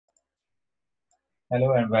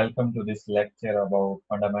Hello and welcome to this lecture about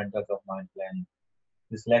fundamentals of mine planning.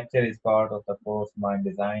 This lecture is part of the course Mine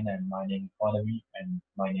Design and Mining Economy, and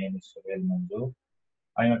my name is Suhail Manzoor.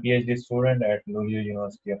 I am a PhD student at Luleå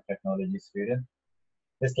University of Technology, Sweden.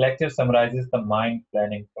 This lecture summarizes the mine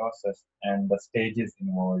planning process and the stages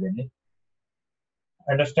involved in it.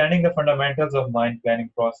 Understanding the fundamentals of mine planning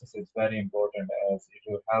process is very important as it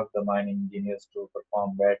will help the mining engineers to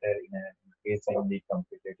perform better in an increasingly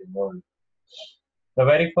competitive world. The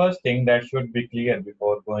very first thing that should be clear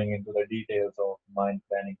before going into the details of mine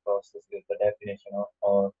planning process is the definition of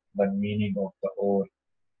or the meaning of the ore.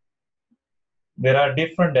 There are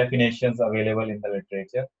different definitions available in the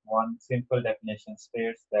literature. One simple definition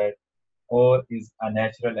states that ore is a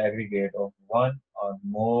natural aggregate of one or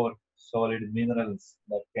more solid minerals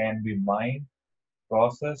that can be mined,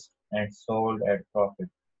 processed, and sold at profit.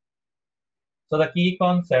 So the key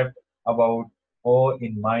concept about ore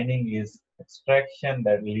in mining is extraction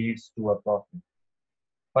that leads to a profit.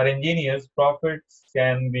 For engineers, profits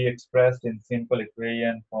can be expressed in simple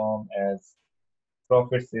equation form as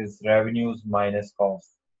profits is revenues minus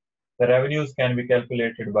costs. The revenues can be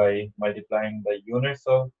calculated by multiplying the units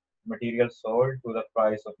of material sold to the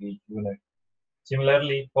price of each unit.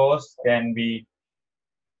 Similarly, costs can be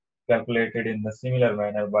calculated in the similar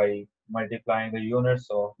manner by multiplying the units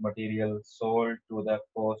of material sold to the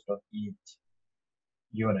cost of each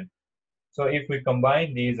unit. So if we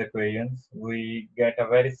combine these equations, we get a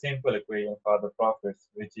very simple equation for the profits,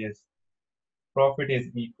 which is profit is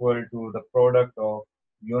equal to the product of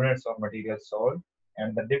units of material sold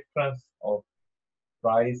and the difference of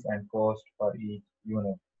price and cost for each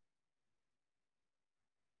unit.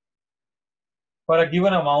 For a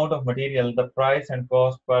given amount of material, the price and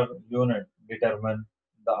cost per unit determine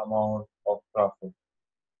the amount of profit.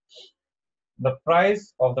 The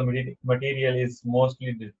price of the material is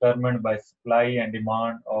mostly determined by supply and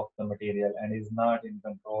demand of the material and is not in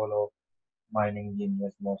control of mining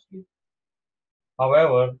engineers mostly.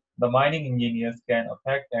 However, the mining engineers can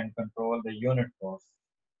affect and control the unit cost.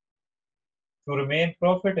 To remain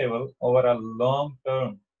profitable over a long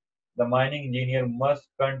term, the mining engineer must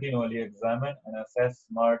continually examine and assess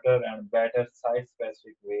smarter and better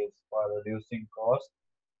site-specific ways for reducing costs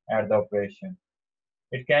at the operation.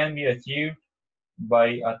 It can be achieved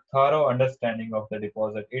by a thorough understanding of the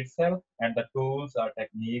deposit itself and the tools or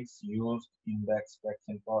techniques used in the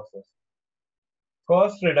extraction process.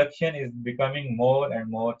 Cost reduction is becoming more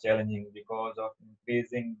and more challenging because of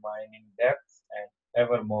increasing mining depths and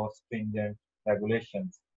ever more stringent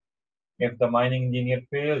regulations. If the mining engineer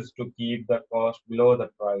fails to keep the cost below the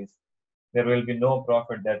price, there will be no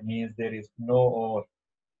profit. That means there is no ore,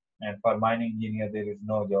 and for mining engineer there is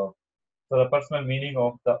no job. So the personal meaning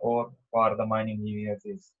of the ore for the mining engineers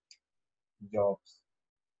is jobs.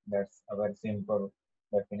 That's a very simple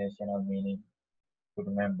definition of meaning to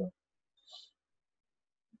remember.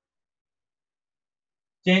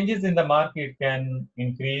 Changes in the market can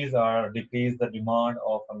increase or decrease the demand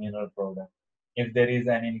of a mineral product. If there is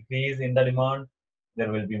an increase in the demand, there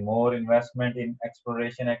will be more investment in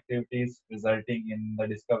exploration activities, resulting in the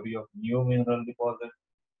discovery of new mineral deposits.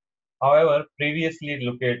 However, previously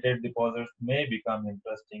located deposits may become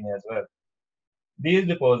interesting as well. These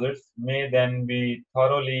deposits may then be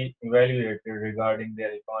thoroughly evaluated regarding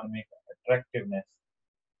their economic attractiveness.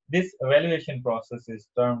 This evaluation process is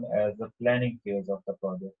termed as the planning phase of the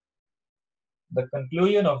project. The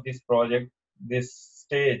conclusion of this project, this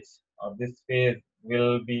stage or this phase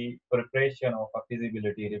will be preparation of a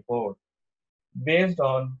feasibility report. Based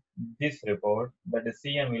on this report, the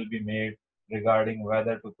decision will be made regarding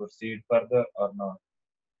whether to proceed further or not.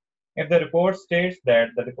 If the report states that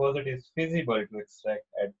the deposit is feasible to extract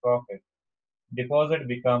at profit, deposit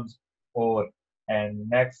becomes ore and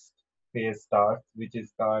next phase starts, which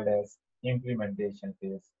is called as implementation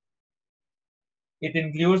phase. It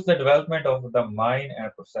includes the development of the mine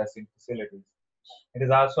and processing facilities. It is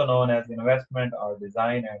also known as investment or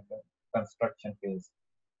design and construction phase.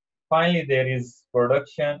 Finally, there is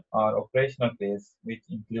production or operational phase, which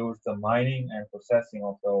includes the mining and processing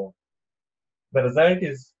of the ore. The result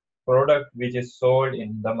is product which is sold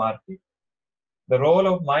in the market. The role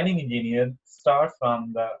of mining engineer starts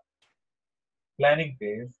from the planning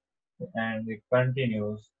phase and it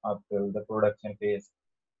continues up till the production phase.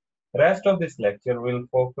 Rest of this lecture will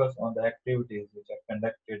focus on the activities which are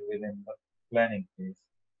conducted within the planning phase.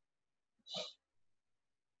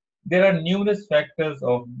 There are numerous factors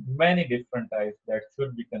of many different types that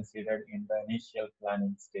should be considered in the initial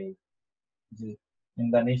planning stage. In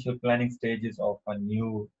the initial planning stages of a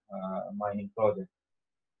new mining project.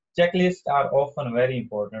 Checklists are often very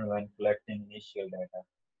important when collecting initial data.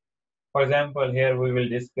 For example, here we will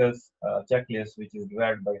discuss a checklist which is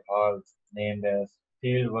divided by halves, named as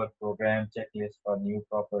Fieldwork Program Checklist for New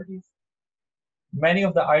Properties. Many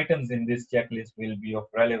of the items in this checklist will be of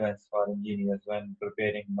relevance for engineers when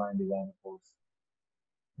preparing mine design course.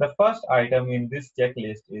 The first item in this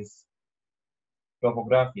checklist is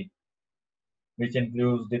topography, which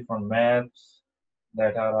includes different maps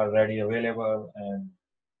that are already available and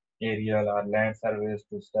aerial or land surveys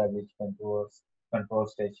to establish control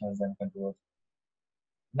stations and controls.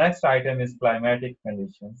 Next item is climatic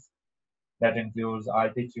conditions that includes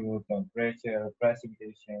altitude, temperature,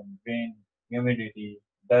 precipitation, wind, humidity,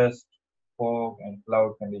 dust, fog, and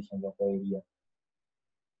cloud conditions of the area.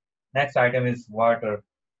 Next item is water,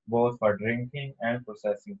 both for drinking and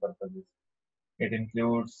processing purposes. It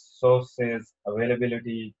includes sources,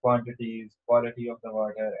 availability, quantities, quality of the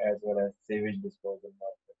water, as well as sewage disposal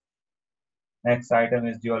methods. Next item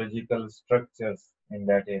is geological structures in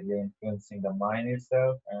that area, influencing the mine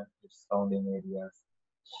itself and its surrounding areas.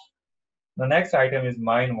 The next item is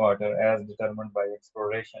mine water as determined by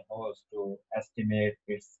exploration holes to estimate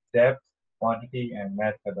its depth, quantity, and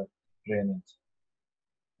method of drainage.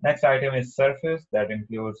 Next item is surface that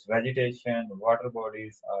includes vegetation, water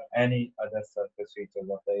bodies, or any other surface features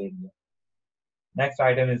of the area. Next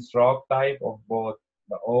item is rock type of both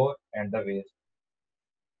the ore and the waste.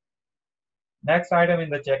 Next item in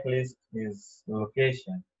the checklist is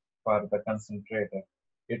location for the concentrator.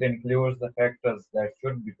 It includes the factors that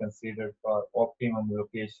should be considered for optimum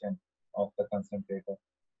location of the concentrator.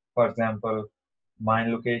 For example,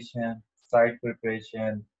 mine location, site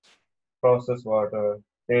preparation, process water,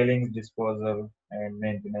 tailings disposal, and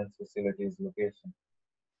maintenance facilities location.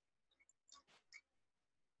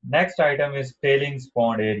 Next item is tailings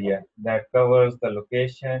pond area that covers the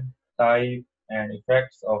location, type, and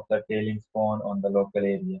effects of the tailings pond on the local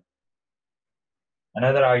area.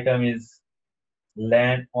 Another item is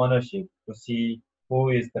land ownership to see who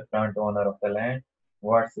is the current owner of the land,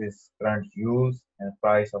 what's its current use and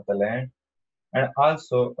price of the land, and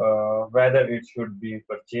also whether it should be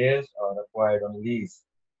purchased or acquired on lease.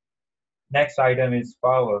 Next item is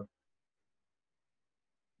power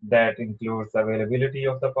that includes availability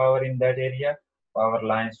of the power in that area, power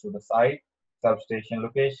lines to the site, substation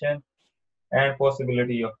location, and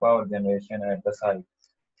possibility of power generation at the site.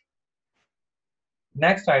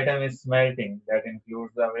 Next item is smelting that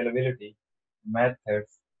includes the availability,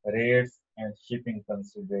 methods, rates, and shipping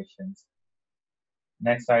considerations.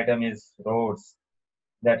 Next item is roads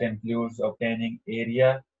that includes obtaining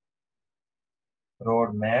area,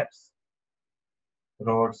 road maps,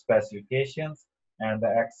 road specifications, and the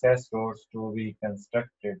access roads to be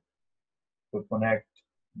constructed to connect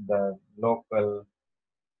the local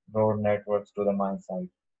road networks to the mine site.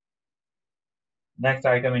 Next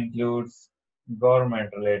item includes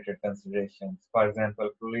government-related considerations, for example,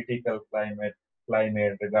 political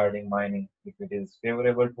climate regarding mining, if it is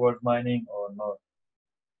favorable towards mining or not,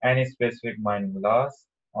 any specific mining laws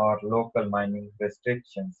or local mining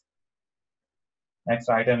restrictions. Next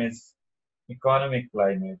item is economic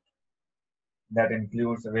climate that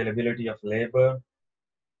includes availability of labor,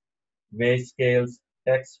 wage scales,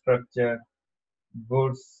 tax structure,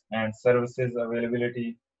 goods and services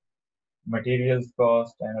availability, materials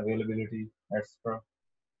cost and availability, etc.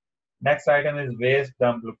 Next item is waste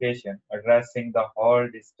dump location, addressing the haul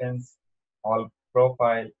distance, haul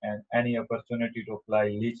profile, and any opportunity to apply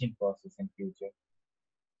leaching process in future.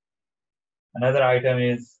 Another item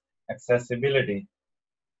is accessibility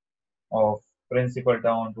of principal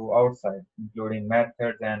town to outside, including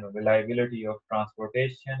methods and reliability of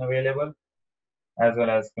transportation available, as well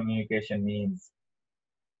as communication means.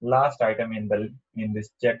 Last item in this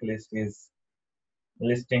checklist is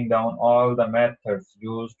listing down all the methods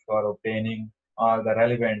used for obtaining all the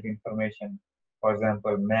relevant information. For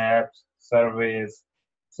example, maps, surveys,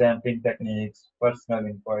 sampling techniques, personal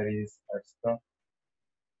inquiries, etc.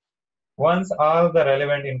 Once all the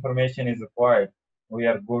relevant information is acquired, we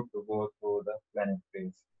are good to go through the planning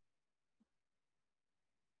phase.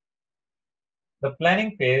 The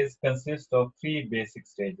planning phase consists of three basic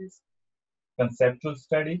stages: conceptual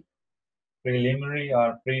study, preliminary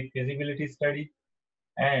or pre-feasibility study,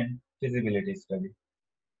 and feasibility study.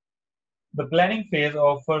 The planning phase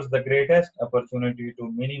offers the greatest opportunity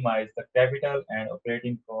to minimize the capital and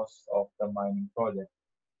operating costs of the mining project,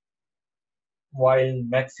 while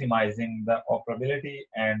maximizing the operability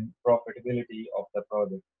and profitability of the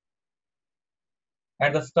project.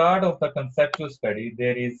 At the start of the conceptual study,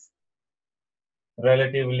 there is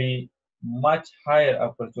relatively much higher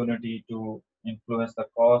opportunity to influence the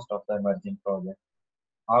cost of the emerging project.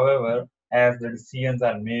 However, as the decisions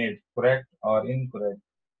are made correct or incorrect,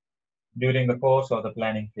 During the course of the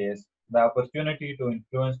planning phase, the opportunity to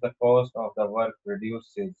influence the cost of the work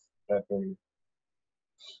reduces rapidly.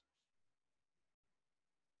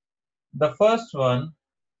 The first one,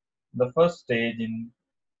 the first stage in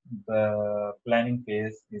the planning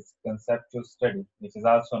phase is conceptual study, which is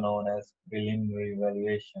also known as preliminary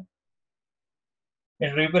evaluation.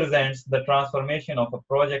 It represents the transformation of a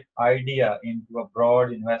project idea into a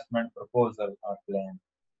broad investment proposal or plan.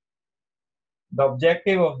 The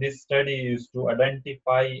objective of this study is to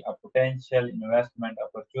identify a potential investment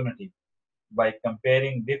opportunity by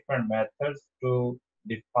comparing different methods to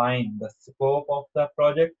define the scope of the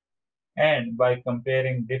project and by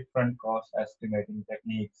comparing different cost estimating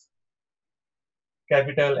techniques.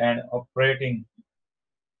 Capital and operating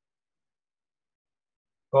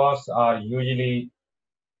costs are usually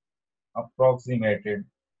approximated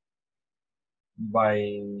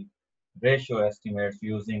by ratio estimates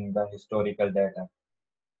using the historical data.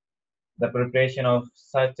 The preparation of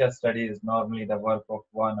such a study is normally the work of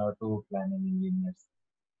one or two planning engineers.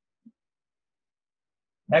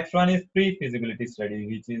 Next one is pre-feasibility study,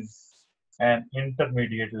 which is an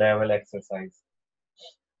intermediate level exercise.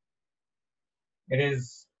 It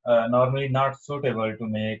is normally not suitable to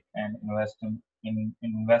make an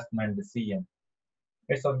investment decision.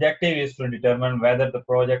 Its objective is to determine whether the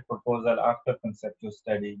project proposal after conceptual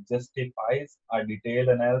study justifies a detailed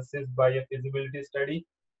analysis by a feasibility study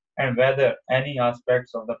and whether any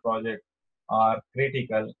aspects of the project are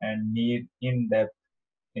critical and need in-depth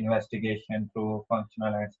investigation through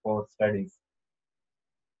functional and sport studies.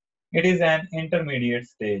 It is an intermediate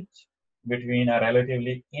stage between a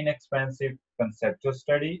relatively inexpensive conceptual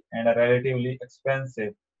study and a relatively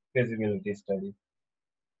expensive feasibility study.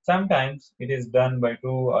 Sometimes it is done by two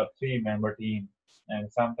or three member team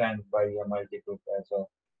and sometimes by a multi-group as well.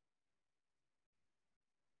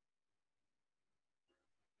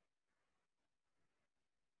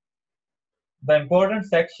 The important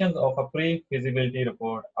sections of a pre-feasibility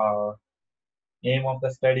report are aim of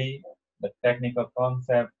the study, the technical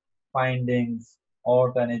concept, findings,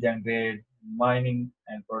 ore tonnage and grade, mining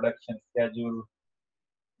and production schedule,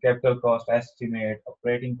 capital cost estimate,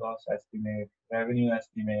 operating cost estimate, revenue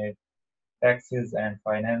estimate, taxes and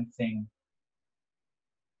financing,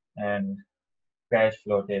 and cash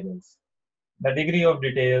flow tables. The degree of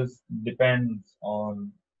details depends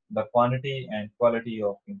on the quantity and quality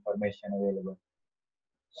of information available.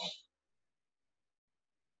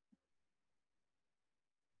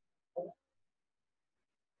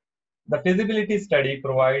 The feasibility study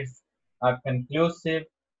provides a conclusive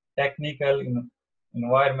technical,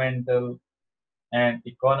 environmental, and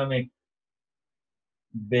economic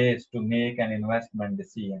base to make an investment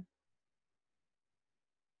decision.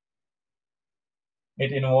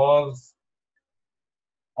 It involves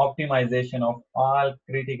optimization of all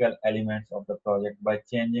critical elements of the project by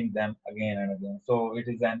changing them again and again. So it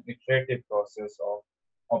is an iterative process of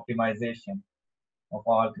optimization of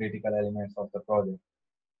all critical elements of the project.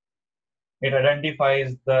 It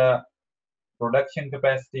identifies the production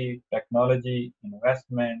capacity, technology,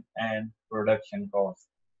 investment, and production costs,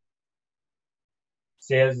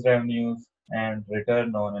 sales revenues, and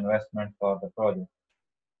return on investment for the project.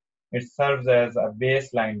 It serves as a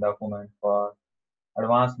baseline document for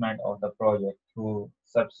advancement of the project through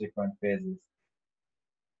subsequent phases.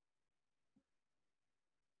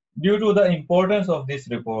 Due to the importance of this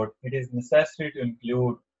report, it is necessary to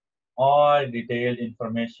include all detailed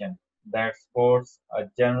information that supports a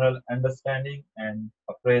general understanding and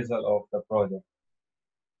appraisal of the project,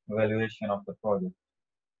 evaluation of the project.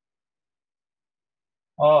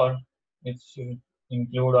 Or it should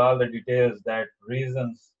include all the details that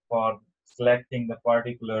reasons for selecting the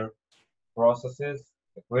particular processes,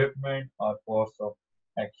 equipment, or course of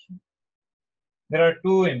action. There are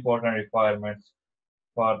two important requirements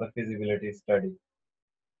for the feasibility study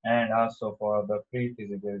and also for the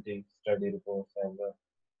pre-feasibility study reports as well.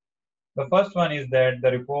 The first one is that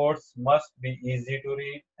the reports must be easy to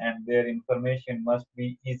read and their information must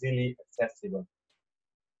be easily accessible.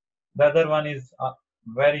 The other one is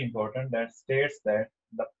very important that states that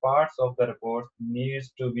the parts of the report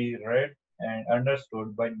needs to be read and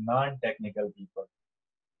understood by non-technical people.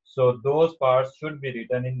 So those parts should be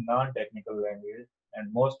written in non-technical language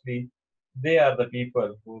and mostly they are the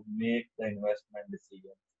people who make the investment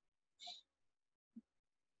decision.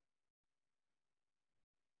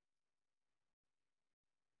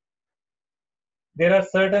 There are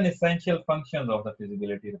certain essential functions of the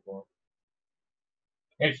feasibility report.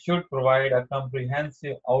 It should provide a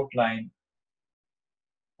comprehensive outline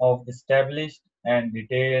of established and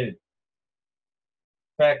detailed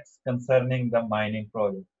facts concerning the mining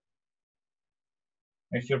project.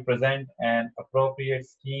 It should present an appropriate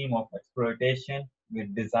scheme of exploitation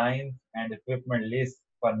with designs and equipment lists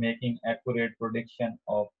for making accurate prediction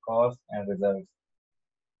of costs and results.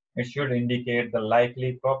 It should indicate the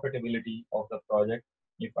likely profitability of the project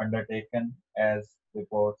if undertaken as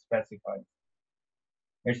report specifies.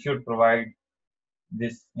 It should provide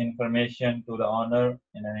this information to the owner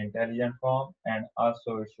in an intelligent form, and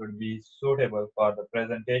also it should be suitable for the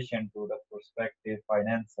presentation to the prospective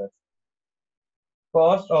financiers.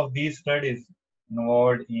 Cost of these studies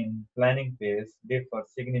involved in planning phase differ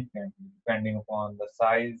significantly depending upon the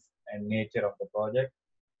size and nature of the project,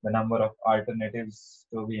 the number of alternatives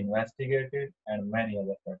to be investigated, and many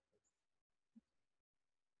other factors.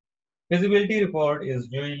 Feasibility report is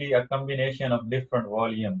usually a combination of different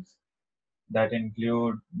volumes that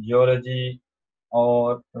include geology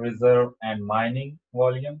or reserve and mining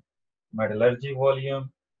volume, metallurgy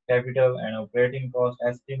volume, capital and operating cost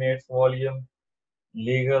estimates volume,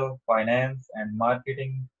 legal, finance, and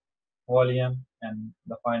marketing volume, and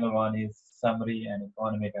the final one is summary and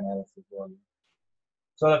economic analysis volume.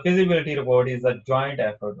 So the feasibility report is a joint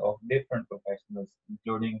effort of different professionals,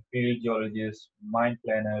 including field geologists, mine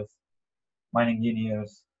planners, mine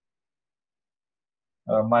engineers,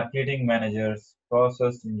 marketing managers,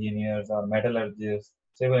 process engineers or metallurgists,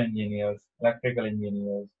 civil engineers, electrical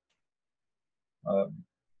engineers, uh,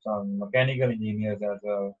 some mechanical engineers as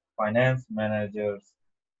well, finance managers,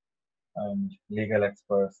 and legal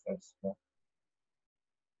experts as well.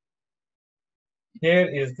 Here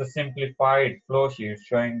is the simplified flow sheet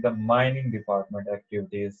showing the mining department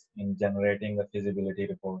activities in generating the feasibility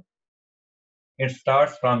report. It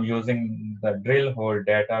starts from using the drill hole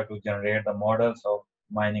data to generate the models of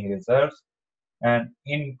mining reserves and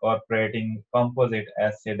incorporating composite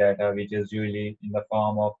assay data, which is usually in the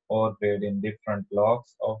form of ore grade in different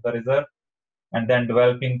blocks of the reserve, and then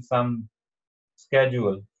developing some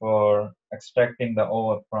schedule for extracting the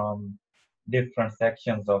ore from different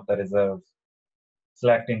sections of the reserves,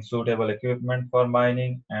 selecting suitable equipment for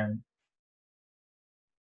mining, and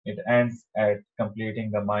it ends at completing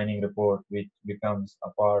the mining report, which becomes a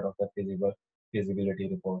part of the feasibility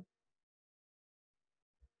report.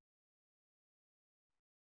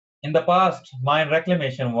 In the past, mine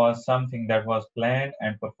reclamation was something that was planned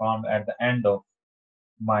and performed at the end of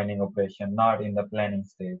mining operation, not in the planning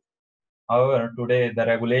stage. However, today the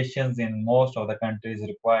regulations in most of the countries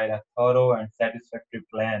require a thorough and satisfactory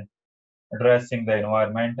plan addressing the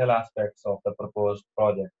environmental aspects of the proposed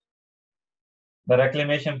project. The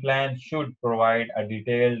reclamation plan should provide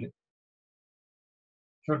detailed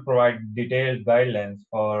guidelines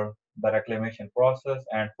for the reclamation process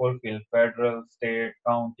and fulfill federal, state,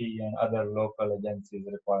 county, and other local agencies'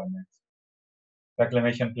 requirements.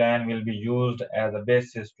 Reclamation plan will be used as a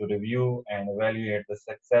basis to review and evaluate the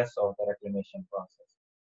success of the reclamation process.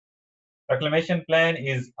 Reclamation plan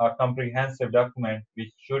is a comprehensive document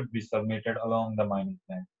which should be submitted along the mining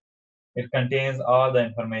plan. It contains all the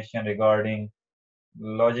information regarding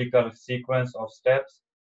logical sequence of steps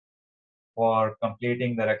for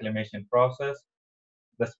completing the reclamation process,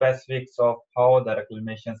 the specifics of how the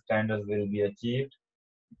reclamation standards will be achieved,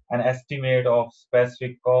 an estimate of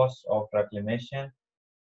specific costs of reclamation,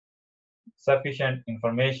 sufficient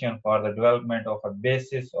information for the development of a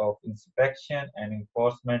basis of inspection and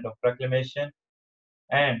enforcement of reclamation,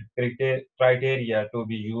 and criteria to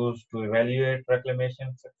be used to evaluate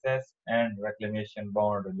reclamation success and reclamation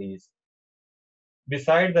bond release.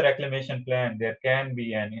 Beside the reclamation plan, there can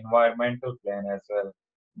be an environmental plan as well,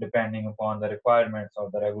 depending upon the requirements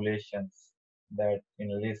of the regulations that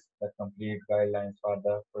enlist the complete guidelines for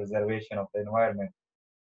the preservation of the environment.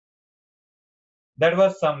 That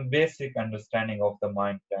was some basic understanding of the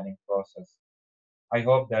mine planning process. I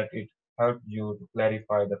hope that it helped you to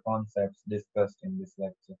clarify the concepts discussed in this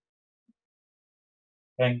lecture.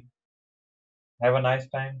 Thank, have a nice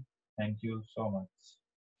time. Thank you so much.